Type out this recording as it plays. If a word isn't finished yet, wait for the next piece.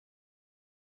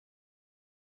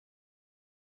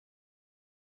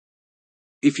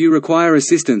If you require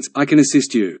assistance, I can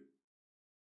assist you.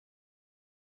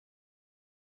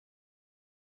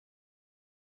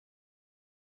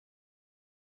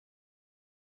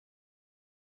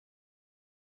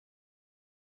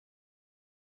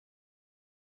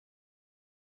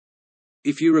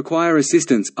 If you require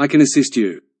assistance, I can assist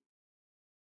you.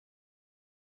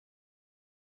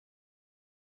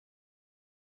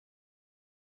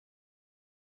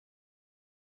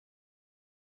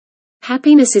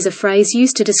 Happiness is a phrase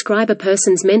used to describe a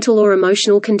person's mental or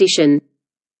emotional condition.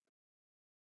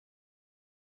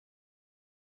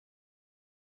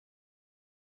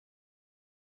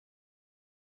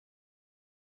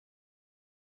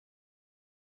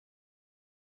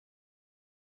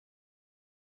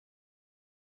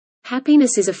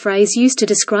 Happiness is a phrase used to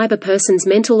describe a person's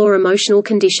mental or emotional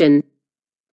condition.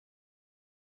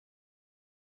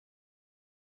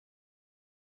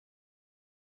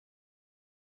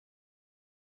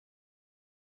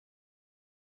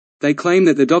 They claim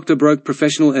that the doctor broke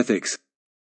professional ethics.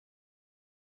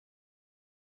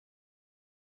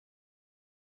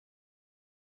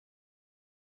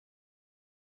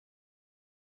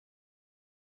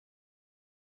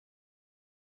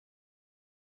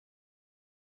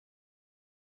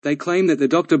 They claim that the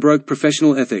doctor broke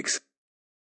professional ethics.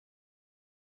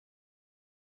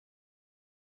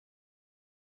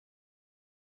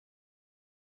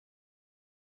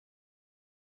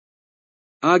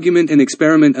 Argument and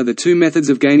experiment are the two methods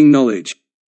of gaining knowledge.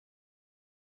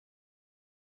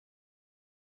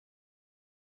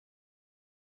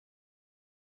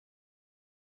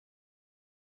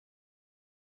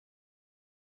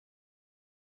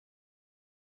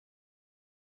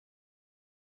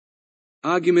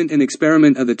 Argument and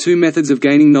experiment are the two methods of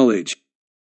gaining knowledge.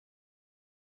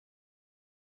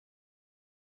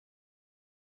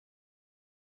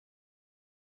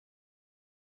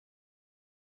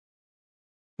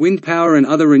 Wind power and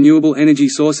other renewable energy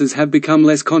sources have become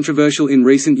less controversial in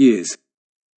recent years.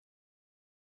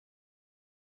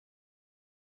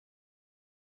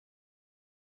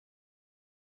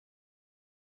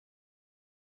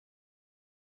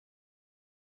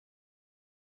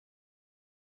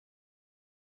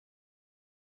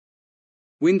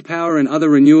 Wind power and other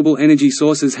renewable energy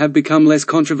sources have become less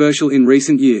controversial in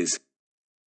recent years.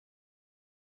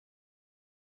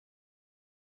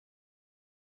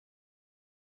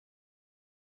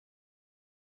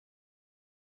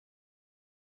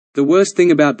 The worst thing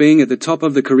about being at the top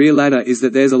of the career ladder is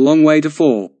that there's a long way to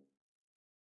fall.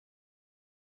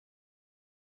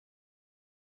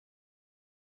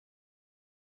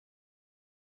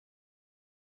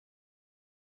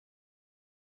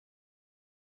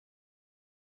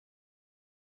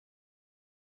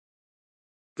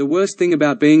 The worst thing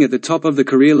about being at the top of the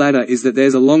career ladder is that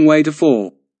there's a long way to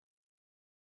fall.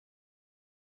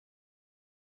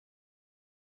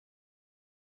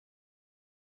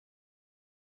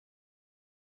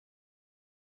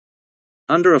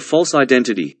 Under a false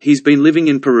identity, he's been living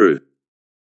in Peru.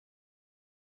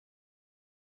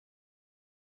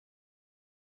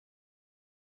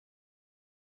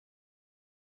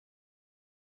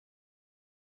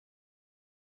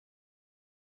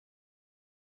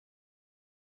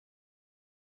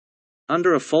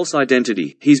 Under a false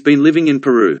identity, he's been living in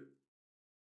Peru.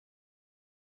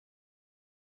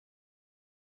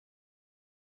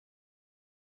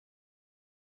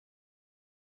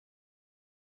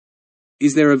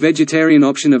 Is there a vegetarian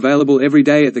option available every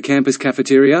day at the campus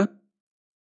cafeteria?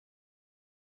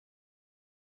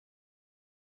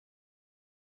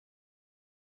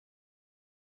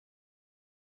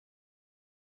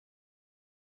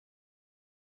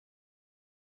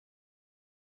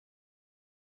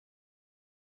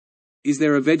 Is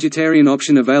there a vegetarian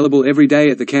option available every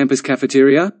day at the campus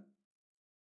cafeteria?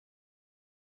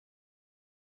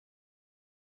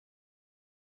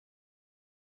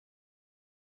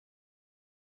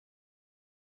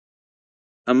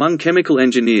 Among chemical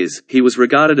engineers, he was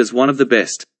regarded as one of the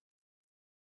best.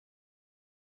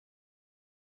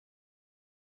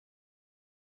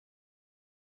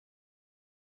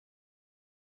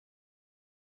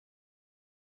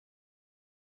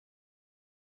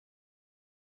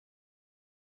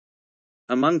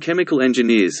 Among chemical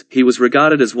engineers, he was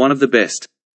regarded as one of the best.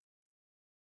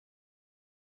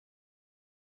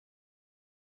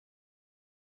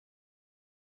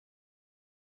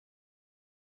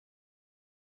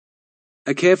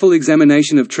 A careful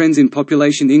examination of trends in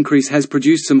population increase has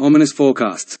produced some ominous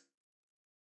forecasts.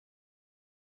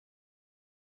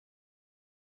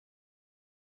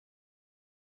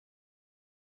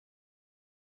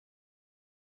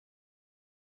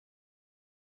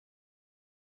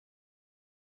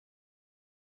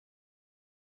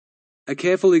 A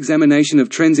careful examination of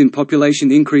trends in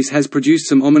population increase has produced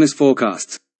some ominous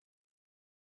forecasts.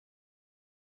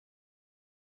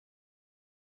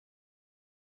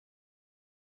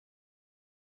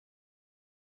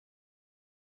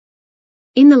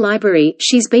 In the library,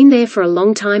 she's been there for a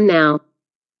long time now.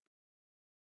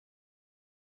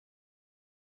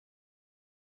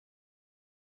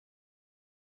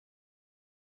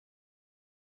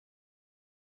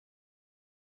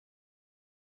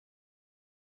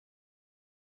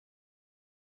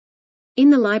 In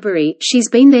the library, she's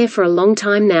been there for a long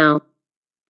time now.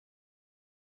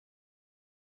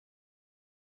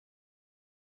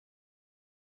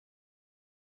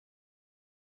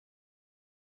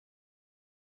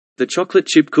 The chocolate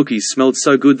chip cookies smelled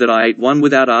so good that I ate one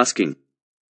without asking.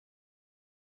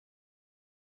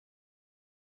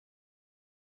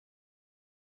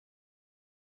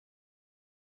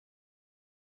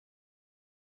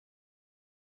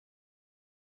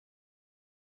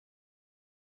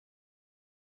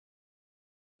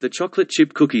 The chocolate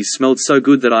chip cookies smelled so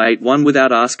good that I ate one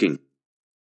without asking.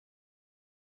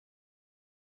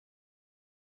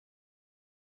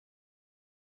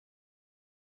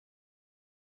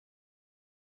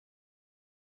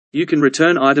 You can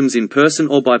return items in person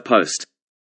or by post.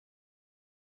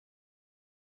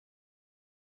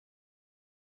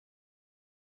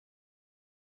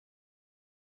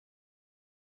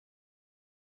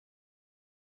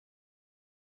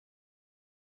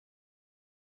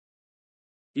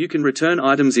 You can return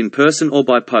items in person or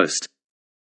by post.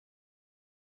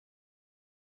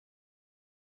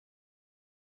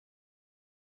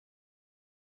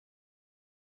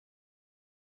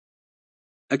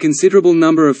 A considerable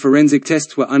number of forensic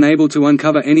tests were unable to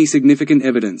uncover any significant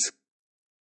evidence.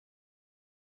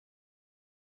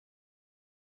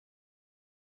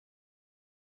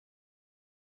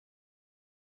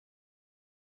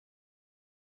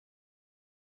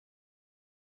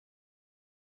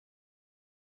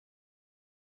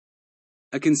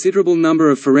 A considerable number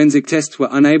of forensic tests were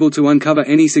unable to uncover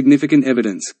any significant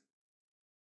evidence.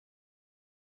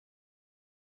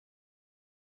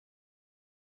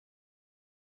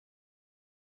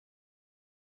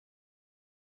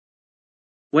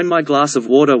 When my glass of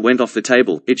water went off the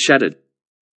table, it shattered.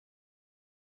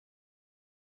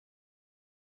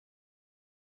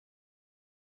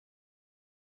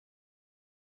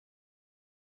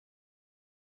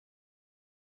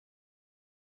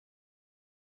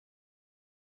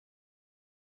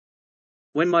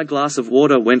 When my glass of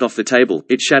water went off the table,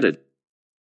 it shattered.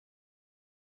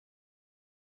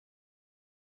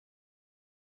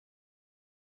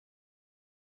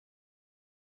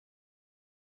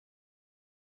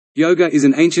 Yoga is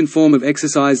an ancient form of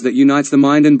exercise that unites the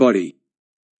mind and body.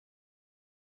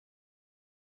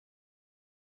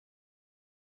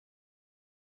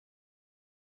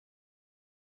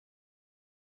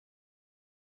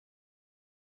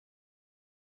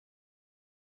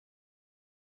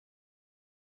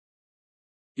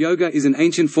 Yoga is an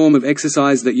ancient form of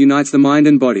exercise that unites the mind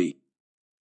and body.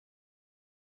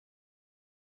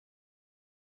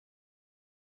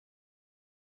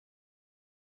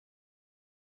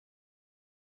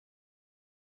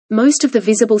 Most of the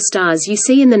visible stars you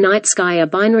see in the night sky are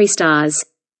binary stars.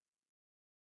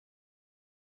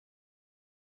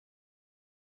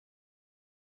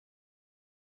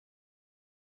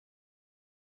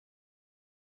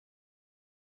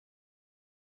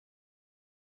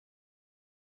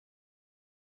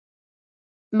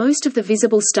 Most of the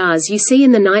visible stars you see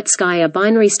in the night sky are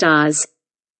binary stars.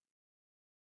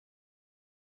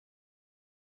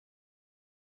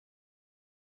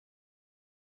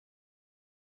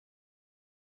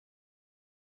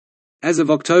 As of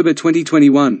October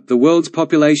 2021, the world's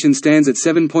population stands at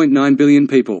 7.9 billion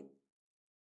people.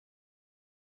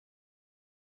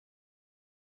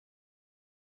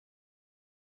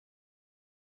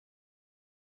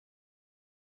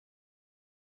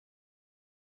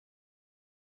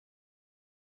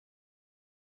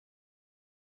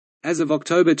 As of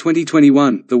October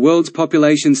 2021, the world's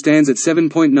population stands at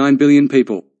 7.9 billion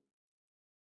people.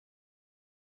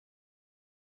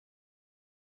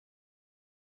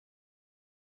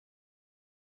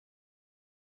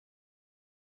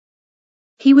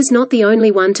 He was not the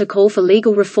only one to call for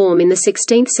legal reform in the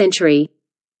 16th century.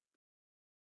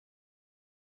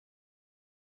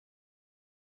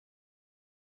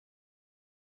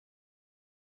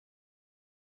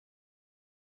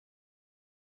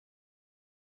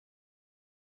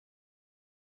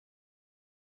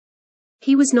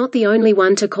 He was not the only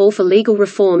one to call for legal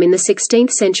reform in the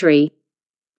 16th century.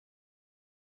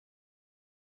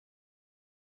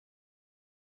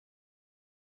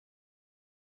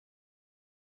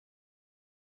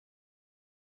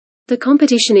 The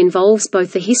competition involves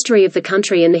both the history of the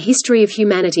country and the history of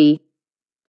humanity.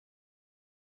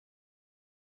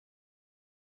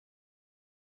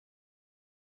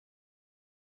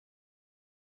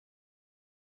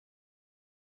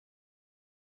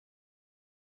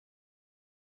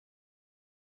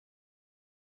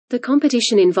 The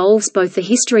competition involves both the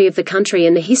history of the country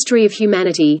and the history of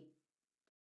humanity.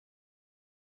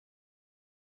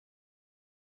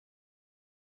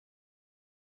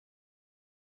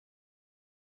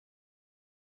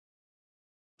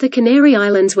 The Canary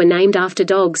Islands were named after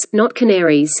dogs, not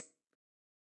canaries.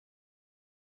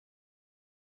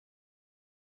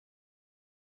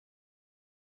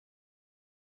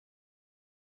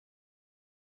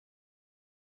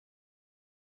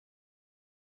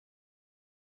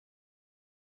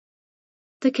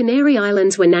 The Canary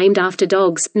Islands were named after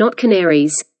dogs, not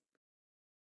canaries.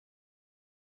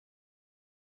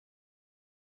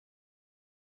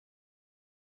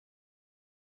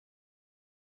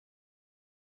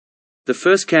 The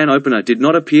first can opener did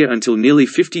not appear until nearly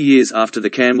 50 years after the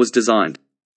can was designed.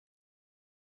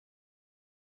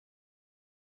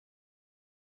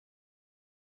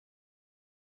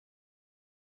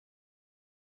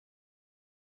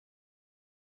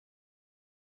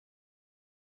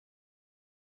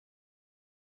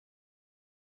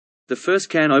 The first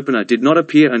can opener did not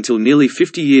appear until nearly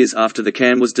 50 years after the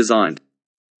can was designed.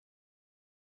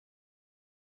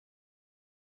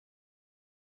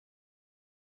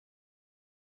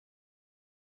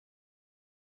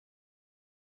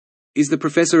 Is the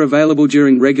professor available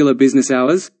during regular business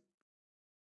hours?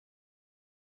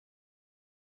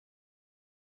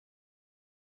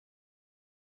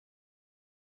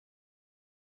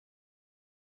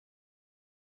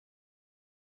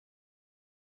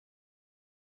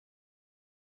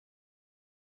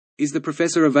 Is the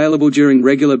professor available during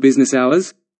regular business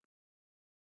hours?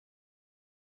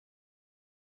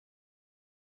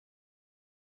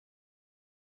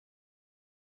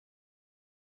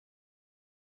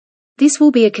 This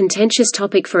will be a contentious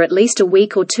topic for at least a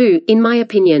week or two, in my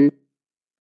opinion.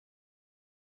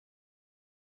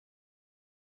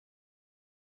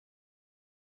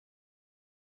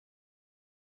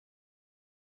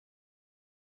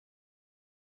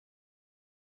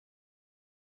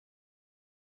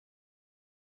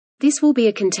 This will be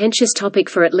a contentious topic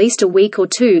for at least a week or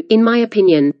two, in my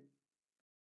opinion.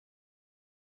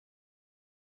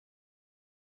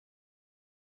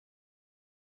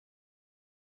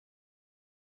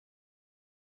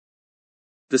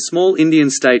 The small Indian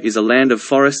state is a land of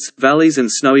forests, valleys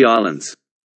and snowy islands.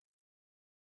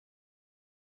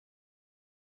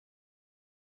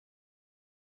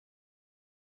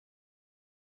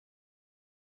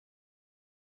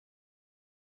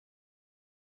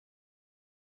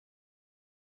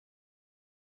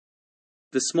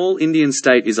 The small Indian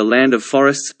state is a land of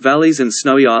forests, valleys and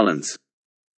snowy islands.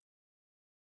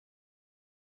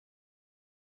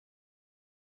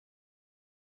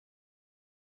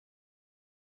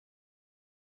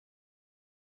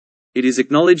 It is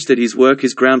acknowledged that his work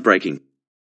is groundbreaking.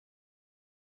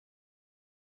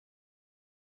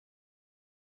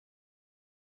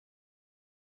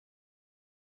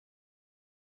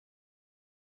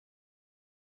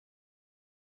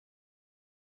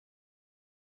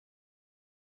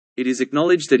 It is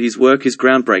acknowledged that his work is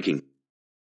groundbreaking.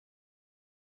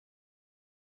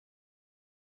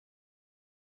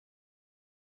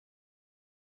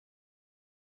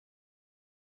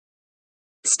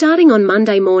 Starting on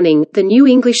Monday morning, the new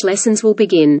English lessons will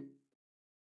begin.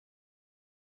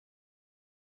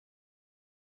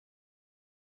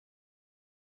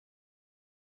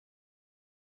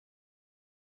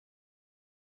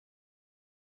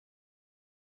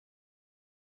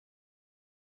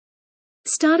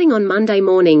 Starting on Monday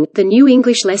morning, the new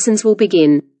English lessons will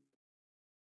begin.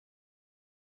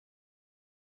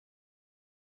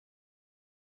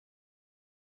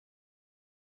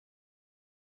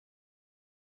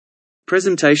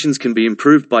 Presentations can be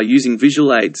improved by using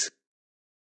visual aids.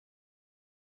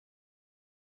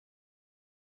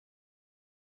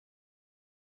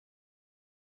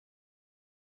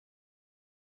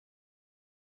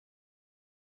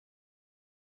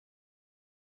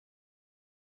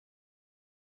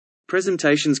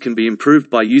 Presentations can be improved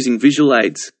by using visual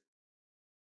aids.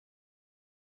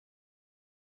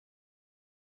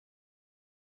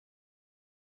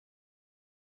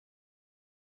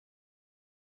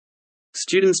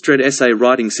 Students dread essay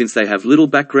writing since they have little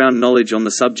background knowledge on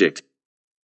the subject.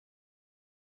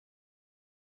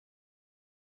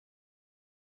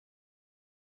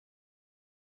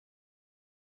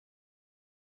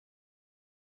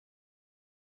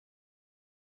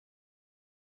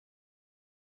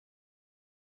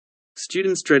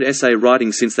 Students dread essay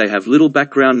writing since they have little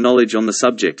background knowledge on the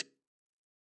subject.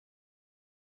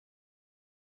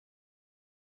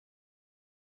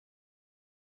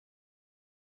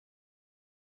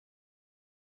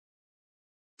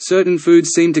 Certain foods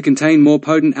seem to contain more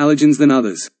potent allergens than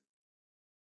others.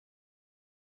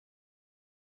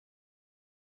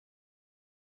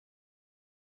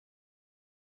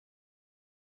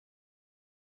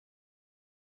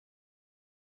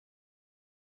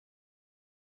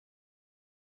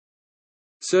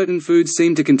 Certain foods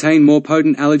seem to contain more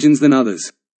potent allergens than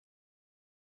others.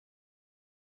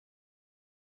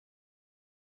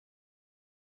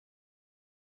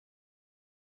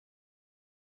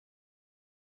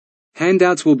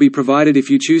 Handouts will be provided if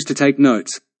you choose to take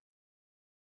notes.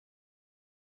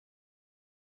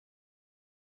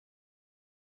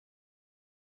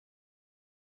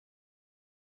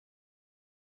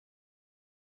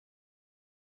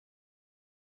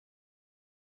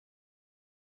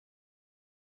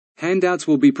 Handouts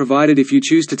will be provided if you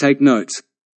choose to take notes.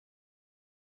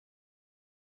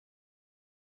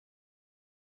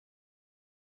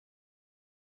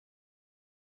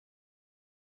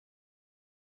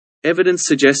 Evidence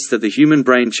suggests that the human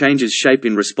brain changes shape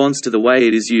in response to the way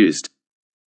it is used.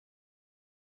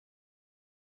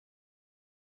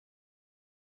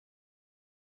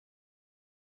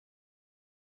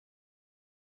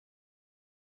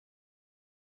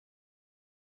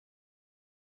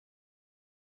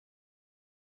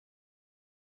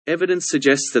 Evidence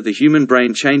suggests that the human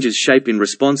brain changes shape in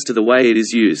response to the way it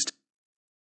is used.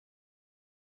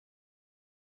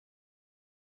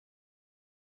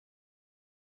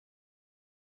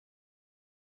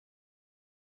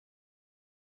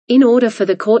 In order for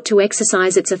the court to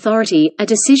exercise its authority, a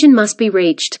decision must be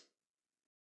reached.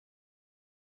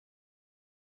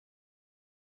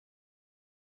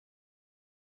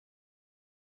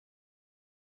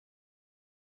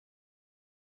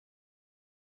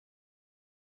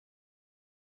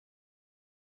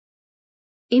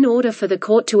 In order for the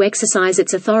court to exercise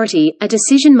its authority, a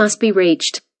decision must be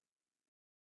reached.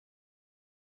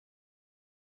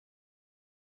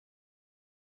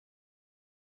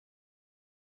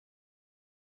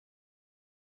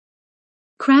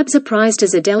 Crabs are prized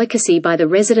as a delicacy by the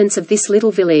residents of this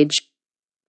little village.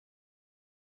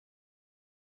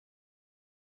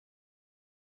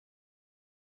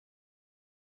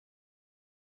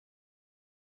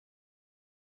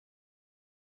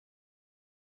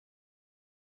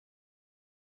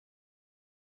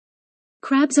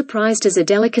 Crabs are prized as a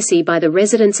delicacy by the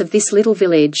residents of this little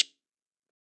village.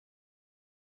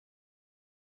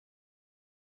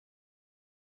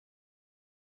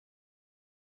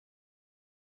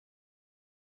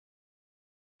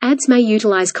 Ads may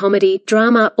utilize comedy,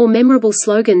 drama, or memorable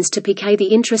slogans to pique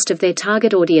the interest of their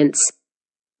target audience.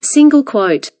 Single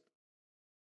quote.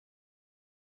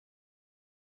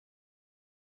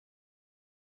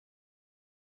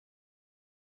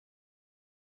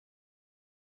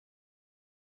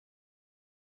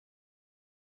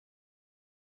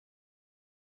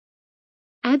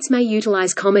 Ads may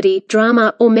utilize comedy,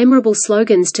 drama, or memorable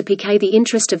slogans to pique the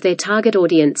interest of their target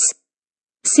audience.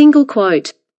 Single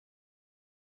quote.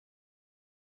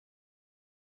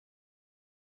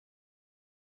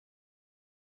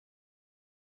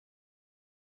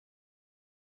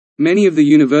 Many of the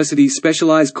university's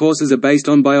specialized courses are based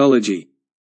on biology.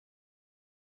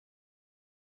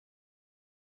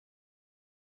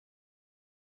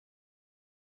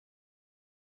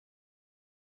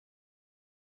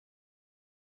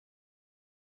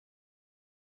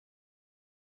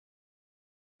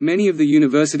 Many of the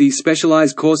university's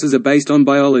specialized courses are based on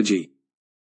biology.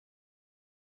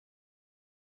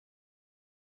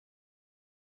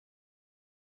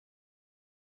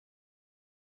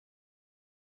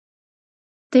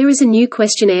 There is a new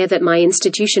questionnaire that my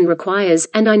institution requires,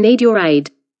 and I need your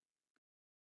aid.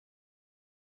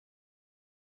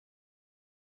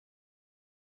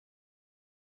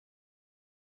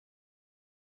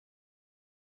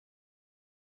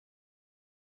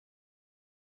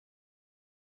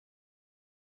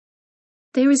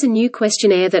 There is a new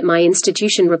questionnaire that my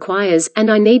institution requires, and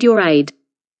I need your aid.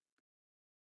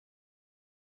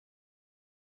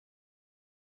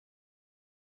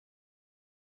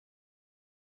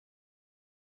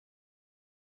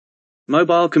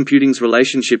 Mobile computing's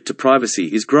relationship to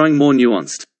privacy is growing more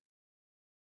nuanced.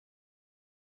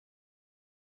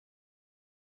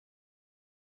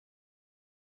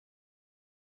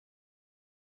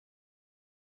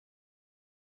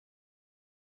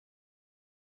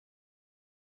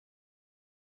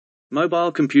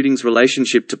 Mobile computing's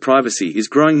relationship to privacy is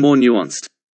growing more nuanced.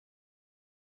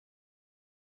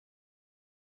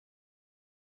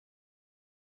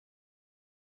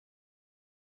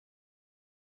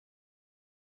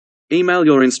 Email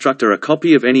your instructor a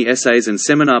copy of any essays and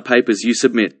seminar papers you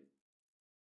submit.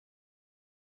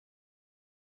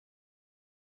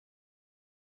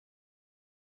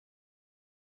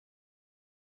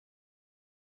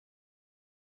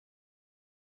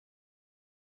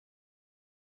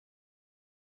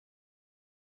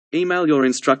 Email your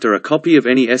instructor a copy of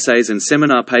any essays and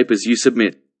seminar papers you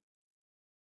submit.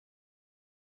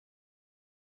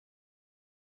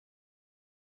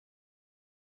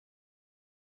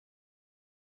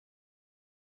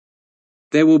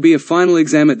 There will be a final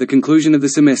exam at the conclusion of the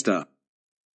semester.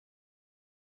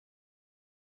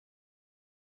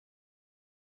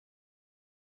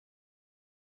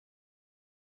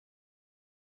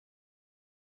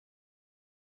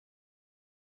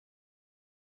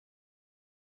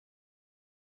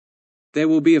 There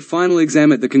will be a final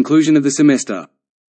exam at the conclusion of the semester.